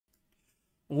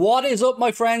What is up,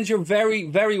 my friends? You're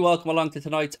very welcome along to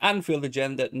tonight's Anfield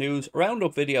Agenda News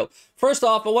Roundup video. First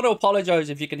off, I want to apologise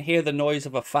if you can hear the noise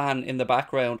of a fan in the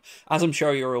background. As I'm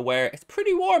sure you're aware, it's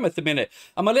pretty warm at the minute.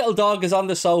 And my little dog is on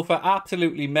the sofa,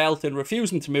 absolutely melting,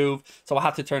 refusing to move. So I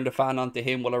had to turn the fan on to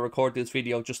him while I record this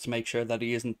video just to make sure that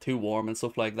he isn't too warm and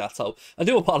stuff like that. So I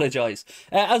do apologise.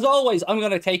 As always, I'm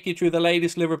going to take you through the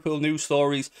latest Liverpool news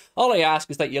stories. All I ask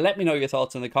is that you let me know your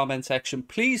thoughts in the comment section.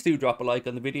 Please do drop a like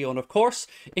on the video. And of course,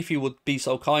 if you would be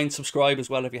so kind, subscribe as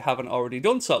well if you haven't already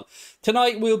done so.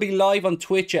 Tonight we'll be live on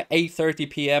Twitch at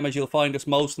 8:30 PM as you'll find us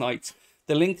most nights.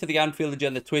 The link to the Anfield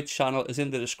Agenda Twitch channel is in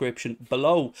the description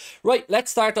below. Right,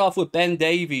 let's start off with Ben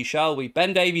Davies, shall we?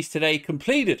 Ben Davies today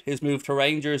completed his move to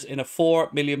Rangers in a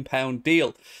 £4 million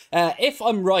deal. If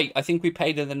I'm right, I think we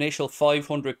paid an initial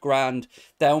 500 grand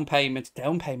down payment.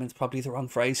 Down payment's probably the wrong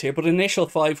phrase here, but initial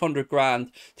 500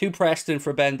 grand to Preston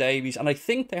for Ben Davies. And I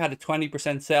think they had a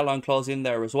 20% sell-on clause in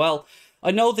there as well.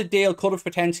 I know the deal could have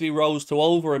potentially rose to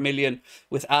over $1 million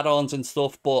with add-ons and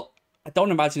stuff, but I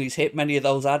don't imagine he's hit many of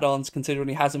those add-ons considering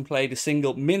he hasn't played a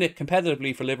single minute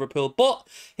competitively for Liverpool. But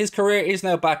his career is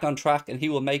now back on track and he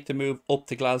will make the move up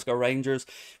to Glasgow Rangers,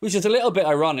 which is a little bit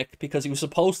ironic because he was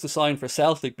supposed to sign for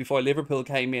Celtic before Liverpool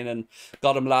came in and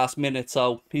got him last minute.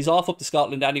 So he's off up to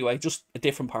Scotland anyway, just a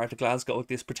different part of Glasgow at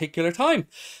this particular time.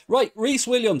 Right, Rhys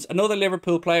Williams, another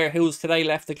Liverpool player who has today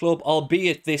left the club,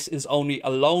 albeit this is only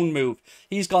a loan move.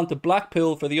 He's gone to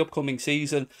Blackpool for the upcoming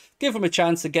season. Give him a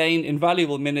chance to gain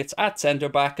invaluable minutes at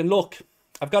centre-back. And look,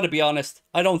 I've got to be honest,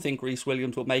 I don't think Rhys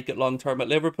Williams will make it long-term at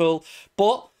Liverpool,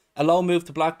 but a loan move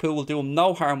to Blackpool will do him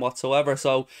no harm whatsoever,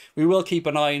 so we will keep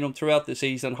an eye on him throughout the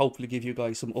season and hopefully give you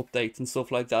guys some updates and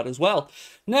stuff like that as well.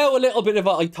 Now, a little bit of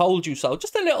a I told you so,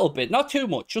 just a little bit, not too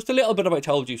much, just a little bit of I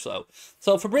told you so.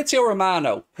 So Fabrizio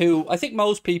Romano, who I think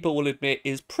most people will admit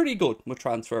is pretty good with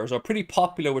transfers, or pretty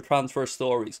popular with transfer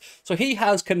stories. So he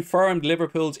has confirmed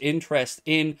Liverpool's interest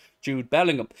in Jude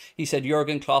Bellingham. He said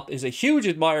Jurgen Klopp is a huge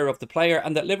admirer of the player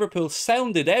and that Liverpool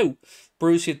sounded out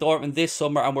Borussia Dortmund this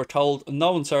summer and were told in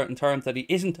no uncertain terms that he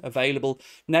isn't available.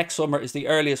 Next summer is the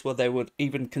earliest where they would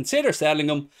even consider selling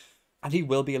him, and he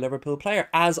will be a Liverpool player.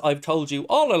 As I've told you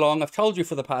all along, I've told you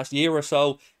for the past year or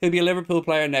so, he'll be a Liverpool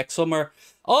player next summer.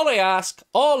 All that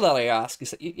I ask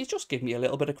is that you just give me a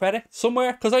little bit of credit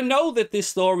somewhere, because I know that this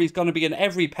story is going to be in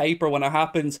every paper when it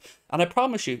happens, and I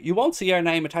promise you, you won't see our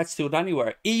name attached to it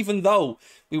anywhere, even though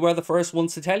we were the first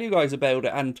ones to tell you guys about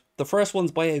it, and the first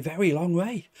ones by a very long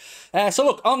way. So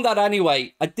look, on that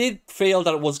anyway, I did feel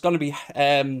that it was going to be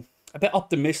a bit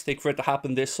optimistic for it to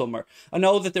happen this summer. I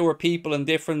know that there were people in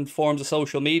different forms of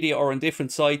social media or in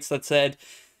different sites that said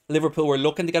Liverpool were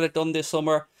looking to get it done this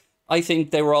summer. I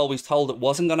think they were always told it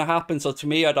wasn't going to happen. So to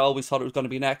me, I'd always thought it was going to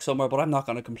be next summer, but I'm not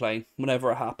going to complain whenever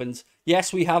it happens.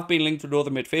 Yes, we have been linked with other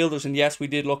midfielders, and yes, we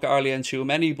did look at Arlene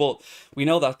Tchouameni, but we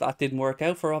know that that didn't work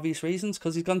out for obvious reasons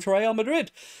because he's gone to Real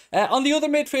Madrid. On the other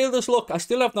midfielders, look, I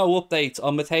still have no updates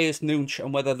on Matheus Nunes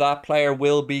and whether that player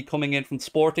will be coming in from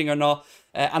Sporting or not.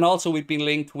 And also we've been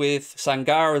linked with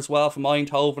Sangar as well from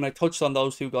Eindhoven. I touched on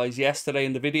those two guys yesterday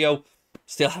in the video.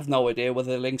 Still have no idea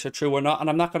whether the links are true or not, and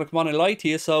I'm not going to come on and lie to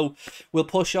you, so we'll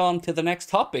push on to the next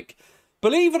topic.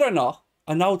 Believe it or not,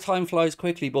 I know time flies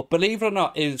quickly, but believe it or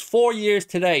not, it is 4 years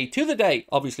today, to the day,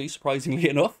 obviously, surprisingly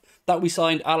enough, that we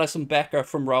signed Alisson Becker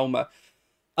from Roma.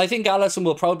 I think Alisson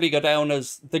will probably go down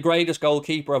as the greatest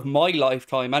goalkeeper of my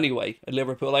lifetime anyway at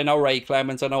Liverpool. I know Ray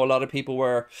Clemence, I know a lot of people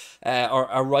were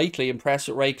are rightly impressed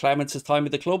with Ray Clemence's time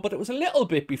at the club, but it was a little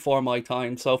bit before my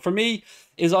time. So for me,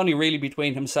 it's only really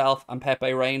between himself and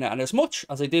Pepe Reina. And as much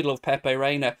as I did love Pepe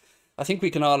Reina, I think we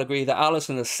can all agree that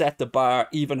Alisson has set the bar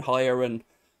even higher. And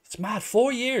it's mad,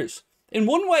 4 years. In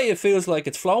one way, it feels like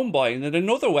it's flown by, and in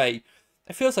another way,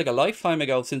 it feels like a lifetime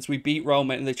ago since we beat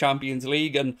Roma in the Champions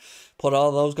League and put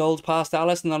all those goals past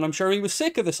Alisson, and I'm sure he was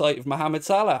sick of the sight of Mohamed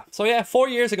Salah. So yeah, 4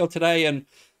 years ago today, and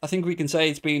I think we can say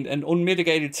it's been an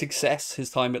unmitigated success, his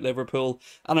time at Liverpool,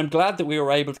 and I'm glad that we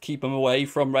were able to keep him away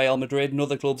from Real Madrid and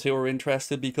other clubs who were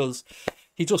interested, because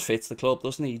he just fits the club,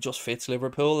 doesn't he? He just fits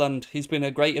Liverpool, and he's been a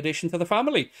great addition to the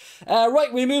family.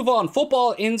 Right, we move on.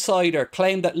 Football Insider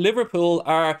claimed that Liverpool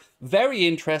are very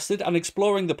interested and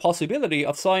exploring the possibility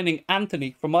of signing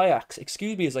Antony from Ajax.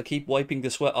 Excuse me as I keep wiping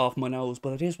the sweat off my nose,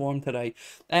 but it is warm today.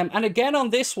 And again on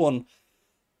this one,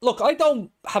 look, I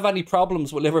don't have any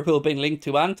problems with Liverpool being linked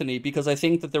to Antony because I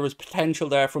think that there is potential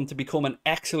there for him to become an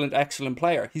excellent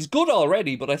player. He's good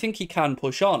already, but I think he can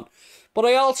push on. But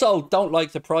I also don't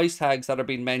like the price tags that are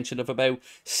being mentioned of about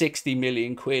 60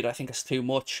 million quid. I think it's too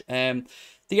much.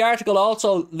 The article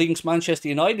also links Manchester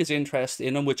United's interest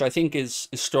in him, which I think is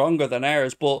stronger than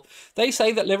ours, but they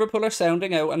say that Liverpool are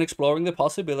sounding out and exploring the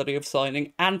possibility of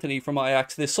signing Antony from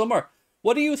Ajax this summer.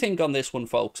 What do you think on this one,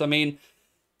 folks? I mean,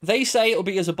 they say it'll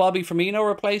be as a Bobby Firmino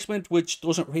replacement, which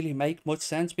doesn't really make much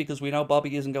sense because we know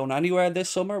Bobby isn't going anywhere this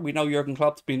summer. We know Jurgen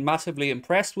Klopp's been massively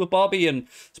impressed with Bobby and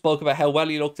spoke about how well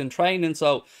he looked in training.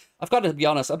 So I've got to be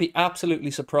honest, I'd be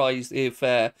absolutely surprised if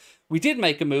we did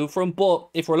make a move for him. But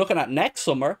if we're looking at next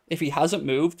summer, if he hasn't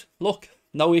moved, look,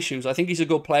 no issues. I think he's a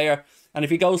good player. And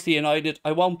if he goes to United,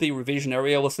 I won't be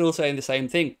revisionary. I will still saying the same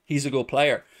thing. He's a good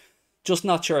player. Just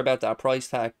not sure about that price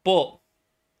tag. But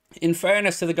in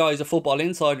fairness to the guys at Football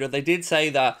Insider, they did say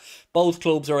that both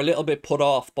clubs are a little bit put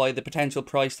off by the potential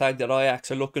price tag that Ajax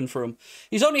are looking for him.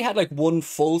 He's only had like one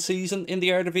full season in the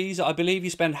Eredivisie. I believe he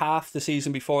spent half the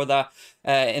season before that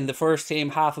in the first team,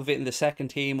 half of it in the second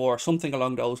team, or something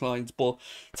along those lines. But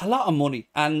it's a lot of money,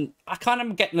 and I kind of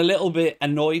am getting a little bit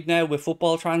annoyed now with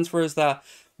football transfers that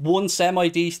one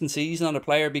semi-decent season on a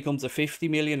player becomes a 50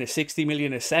 million, a 60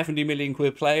 million, a 70 million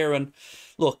quid player. And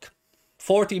look,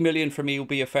 40 million for me will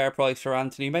be a fair price for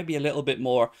Antony, maybe a little bit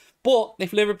more. But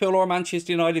if Liverpool or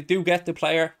Manchester United do get the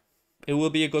player, it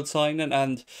will be a good signing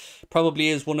and probably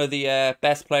is one of the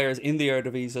best players in the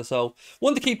Eredivisie. So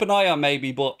one to keep an eye on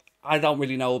maybe, but I don't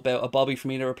really know about a Bobby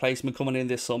Firmino replacement coming in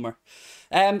this summer.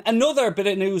 Another bit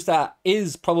of news that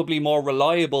is probably more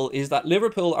reliable is that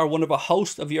Liverpool are one of a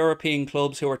host of European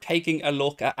clubs who are taking a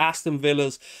look at Aston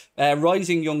Villa's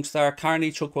rising young star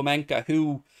Carney Chukwuemeka,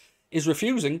 who is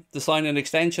refusing to sign an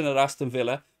extension at Aston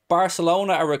Villa.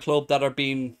 Barcelona are a club that are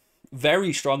being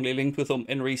very strongly linked with him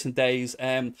in recent days.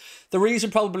 The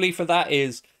reason probably for that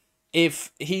is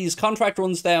if his contract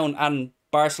runs down and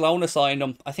Barcelona sign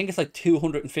him, I think it's like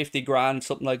 250 grand,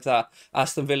 something like that,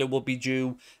 Aston Villa will be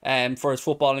due for his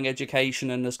footballing education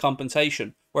and his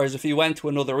compensation. Whereas if he went to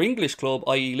another English club,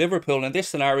 i.e. Liverpool in this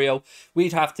scenario,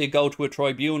 we'd have to go to a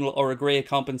tribunal or agree a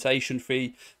compensation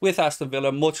fee with Aston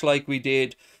Villa, much like we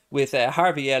did with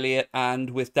Harvey Elliott and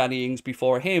with Danny Ings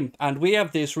before him. And we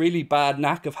have this really bad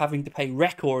knack of having to pay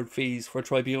record fees for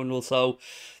tribunals. So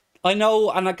I know,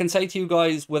 and I can say to you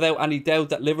guys without any doubt,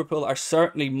 that Liverpool are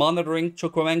certainly monitoring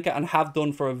Chukwuemeka and have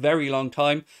done for a very long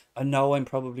time. I know I'm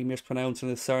probably mispronouncing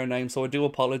his surname, so I do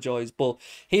apologise, but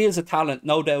he is a talent,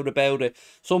 no doubt about it.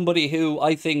 Somebody who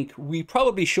I think we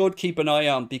probably should keep an eye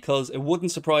on, because it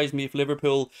wouldn't surprise me if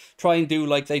Liverpool try and do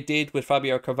like they did with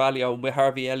Fabio Carvalho and with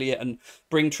Harvey Elliott and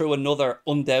bring through another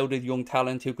undoubted young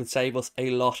talent who could save us a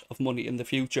lot of money in the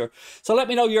future. So let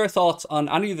me know your thoughts on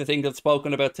any of the things I've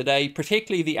spoken about today,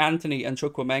 particularly the Antony and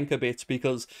Chukwuemeka bits,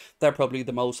 because they're probably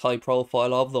the most high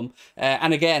profile of them.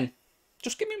 And again,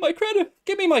 just give me my credit.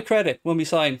 Give me my credit when we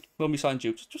sign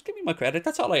Dukes. Just give me my credit.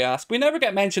 That's all I ask. We never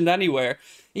get mentioned anywhere,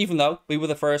 even though we were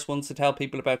the first ones to tell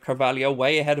people about Carvalho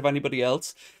way ahead of anybody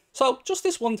else. So just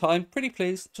this one time, pretty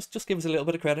please, just give us a little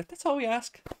bit of credit. That's all we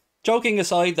ask. Joking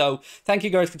aside though, thank you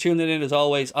guys for tuning in as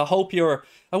always. I hope you're,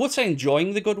 I would say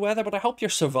enjoying the good weather, but I hope you're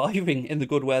surviving in the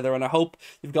good weather, and I hope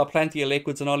you've got plenty of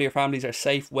liquids and all your families are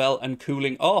safe, well and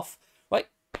cooling off. Right,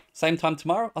 same time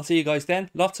tomorrow. I'll see you guys then.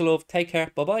 Lots of love. Take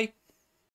care. Bye bye.